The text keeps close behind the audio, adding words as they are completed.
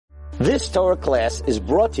This Torah class is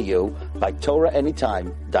brought to you by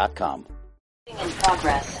TorahAnytime.com. In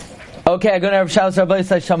progress. Okay, I'm going to have Shabbos Rabbi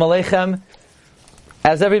Yisai Shalom Aleichem.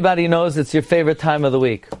 As everybody knows, it's your favorite time of the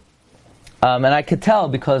week. And I could tell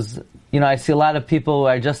because, I see a lot of people who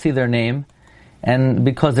I just see their name, and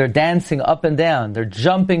because they're dancing up and down, they're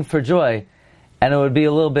jumping for joy, and it would be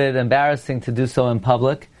a little bit embarrassing to do so in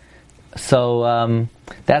public. So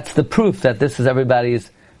that's the proof that this is everybody's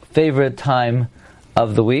favorite time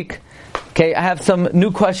of the week. Okay, I have some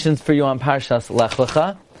new questions for you on Parshas Lech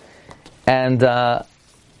Lecha, and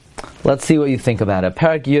let's see what you think about it.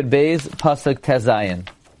 Parak Yud Beis Pasuk Tezayin.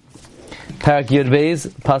 Parak Yud Beis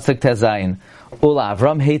Pasuk Tezayin. Ul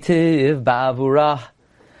Avram heitiv ba'avurah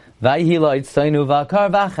vayhi lo yitzaynu v'akar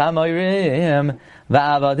v'chamoyrim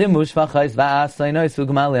v'avadim ushvachais v'asaynois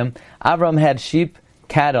v'gmalim. Avram had sheep,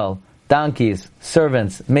 cattle, donkeys,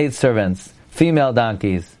 servants, maidservants, female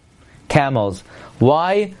donkeys, camels.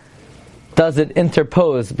 Why does it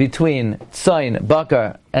interpose between tzayin,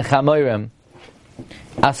 bakar, and chamoyrim?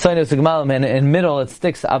 Asaynois v'gmalim, and in middle it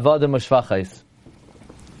sticks avadim ushvachais.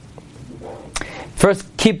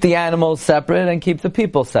 First, keep the animals separate and keep the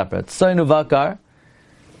people separate. Tzayin uvakar,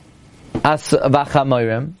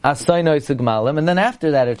 v'chamoyrim, asaynois v'gmalim, and then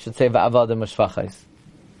after that it should say v'avadim ushvachais.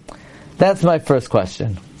 That's my first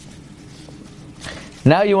question.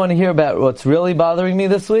 Now you want to hear about what's really bothering me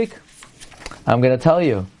this week? I'm going to tell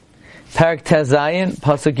you. Parak Tezayin,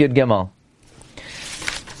 Pasuk Yud Gimel.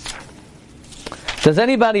 Does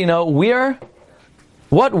anybody know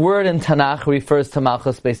what word in Tanakh refers to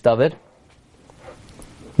Malchus Beis David?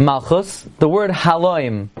 Malchus, the word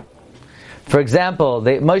Haloim. For example,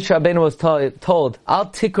 Moshe Rabbeinu was told, Al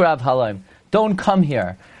tikrav Haloim, don't come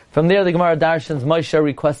here. From there the Gemara Darshans, Moshe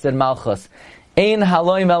requested Malchus. Ein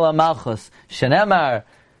Haloim ela Malchus, shenemar,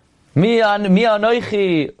 mi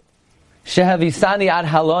anoichi, shehavisani ad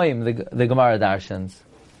Haloim, the Gemara Darshans.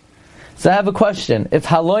 So I have a question. If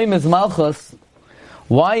Haloim is Malchus,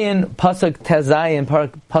 why in Pasuk Tezayin,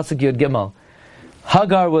 Pasuk Yud Gimel,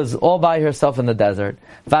 Hagar was all by herself in the desert.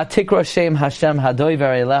 Vatikra Shem Hashem Hadoi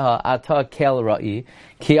Lecha Ata Kel Ra'i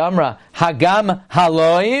Ki Amra Hagam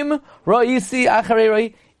Haloim Ra'isi Acharei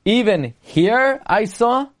Ra'i. Even here I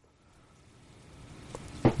saw.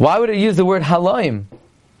 Why would it use the word Haloim?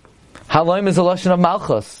 Haloim is a lashon of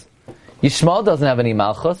Malchus. Yishmael doesn't have any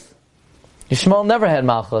Malchus. Yishmael never had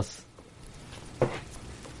Malchus.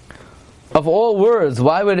 Of all words,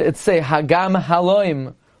 why would it say Hagam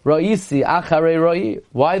Haloim Ra'isi Acharei Ra'i?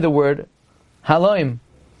 Why the word Haloim?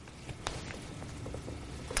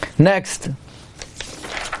 Next,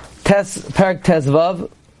 Parak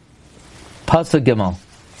Tezvav, Pasuk Gimel.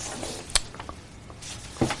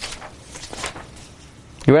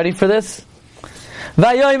 You ready for this?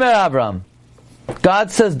 Vayomer Avram.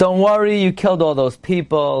 God says, don't worry, you killed all those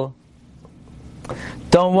people.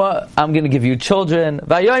 Don't worry, I'm going to give you children.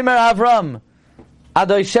 Vayomer Avram.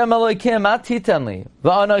 Adoy Shem Elokim atitenli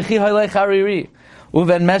va'anochi hoylech hariri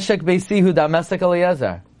uven meshek beisihu damesek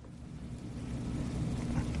Eliezer.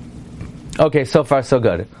 Okay, so far so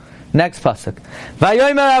good. Next pasuk.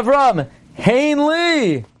 Vayomer Avram hein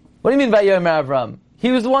li. What do you mean Vayomer Avram?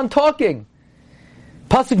 He was the one talking.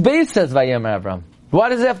 Pasuk Beis says Vayomer Avram. Why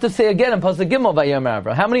does it have to say again in Pasuk Gimel Vayomer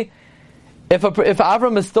Avram? How many? If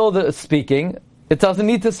Avram is still speaking, it doesn't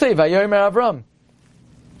need to say Vayomer Avram.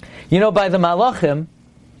 By the Malachim,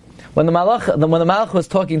 when the Malach was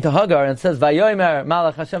talking to Hagar and says Vayomer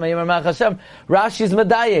Malach Hashem, Vayomer Malach Hashem, Rashi's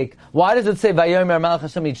medayik. Why does it say Vayomer Malach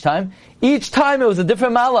Hashem each time? Each time it was a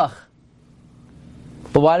different Malach.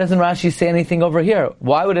 But why doesn't Rashi say anything over here?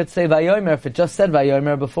 Why would it say Vayomer if it just said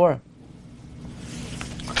Vayomer before?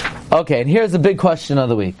 Okay, and here's the big question of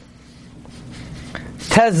the week.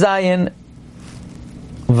 Tez Zayin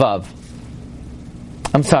Vav.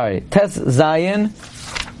 I'm sorry, Tez Zayin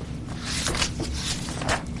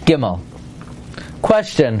Gimel.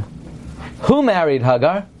 Question: who married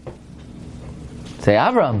Hagar? Say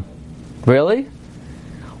Avram. Really?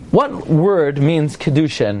 What word means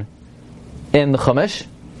kedushin in the Chumash?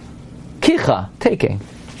 Kicha, taking.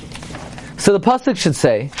 So the pasuk should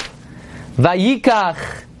say,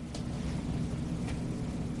 Vayikach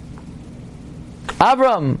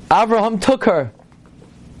Avraham took her.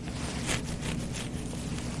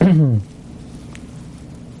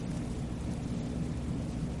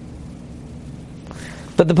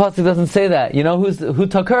 But the pasuk doesn't say that. You know who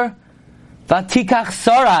took her? Vatikach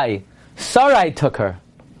Sarai. Sarai took her.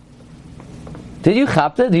 Did you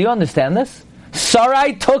chapta? Do you understand this?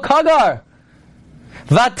 Sarai took Hagar.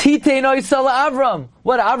 Vatite noisal Avram.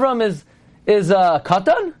 What, Avram is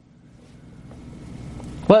Katan?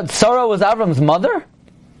 What, Sarah was Avram's mother?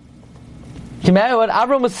 Can you imagine what?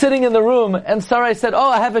 Avram was sitting in the room and Sarai said, oh,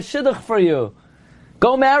 I have a shidduch for you.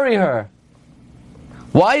 Go marry her.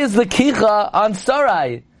 Why is the kicha on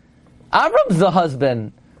Sarai? Avram's the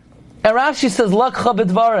husband. And Rashi says, Lecha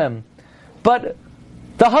b'dvarim. But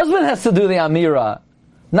the husband has to do the amira,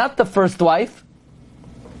 not the first wife.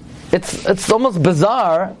 It's almost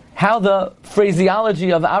bizarre how the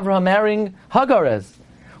phraseology of Avraham marrying Hagar is,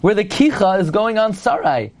 where the kicha is going on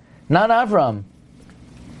Sarai, not Avram.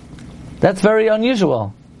 That's very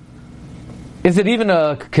unusual. Is it even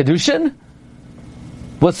a kedushin?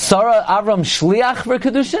 Was Sarah Avram shliach for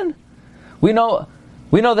kedushin? We know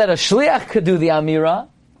that a shliach could do the amira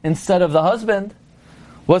instead of the husband.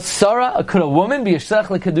 Was Sarah, could a woman be a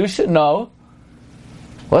shliach l'kedushin? No.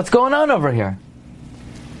 What's going on over here?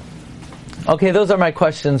 Okay, those are my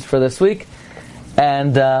questions for this week,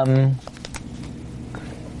 and we're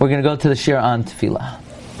going to go to the shir on tefillah.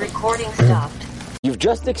 Recording stopped. You've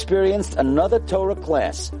just experienced another Torah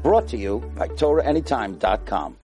class brought to you by TorahAnytime.com.